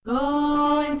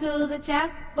the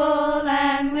chapel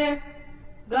and we're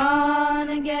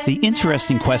gonna get The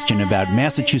interesting question about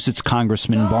Massachusetts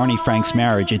Congressman Barney Frank's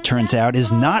marriage, it turns out,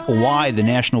 is not why the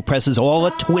national press is all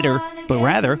at Twitter, but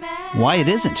rather why it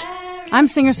isn't. I'm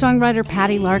singer-songwriter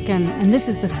Patty Larkin, and this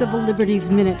is the Civil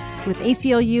Liberties Minute with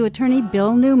ACLU attorney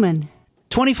Bill Newman.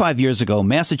 25 years ago,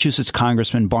 Massachusetts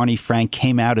Congressman Barney Frank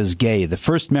came out as gay, the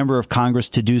first member of Congress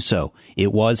to do so.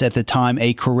 It was, at the time,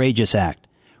 a courageous act.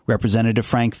 Representative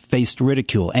Frank faced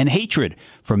ridicule and hatred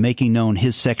for making known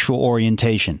his sexual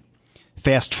orientation.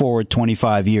 Fast forward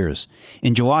 25 years.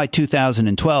 In July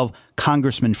 2012,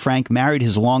 Congressman Frank married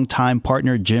his longtime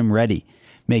partner Jim Reddy,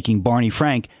 making Barney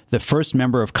Frank the first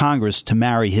member of Congress to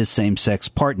marry his same-sex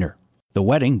partner. The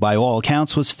wedding, by all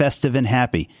accounts, was festive and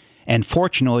happy. And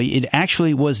fortunately, it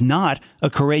actually was not a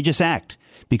courageous act,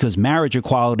 because marriage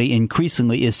equality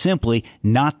increasingly is simply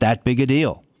not that big a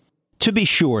deal. To be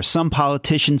sure, some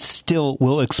politicians still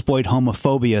will exploit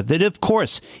homophobia that, of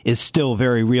course, is still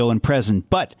very real and present,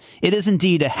 but it is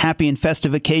indeed a happy and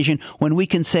festive occasion when we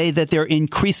can say that there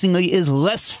increasingly is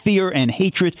less fear and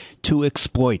hatred to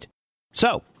exploit.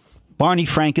 So, Barney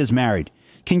Frank is married.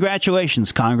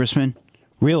 Congratulations, Congressman.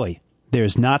 Really,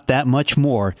 there's not that much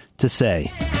more to say.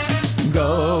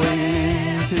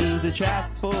 Going to the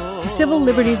chapel. The Civil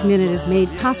Liberties Minute is made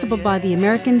possible by the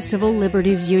American Civil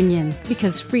Liberties Union,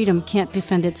 because freedom can't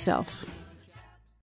defend itself.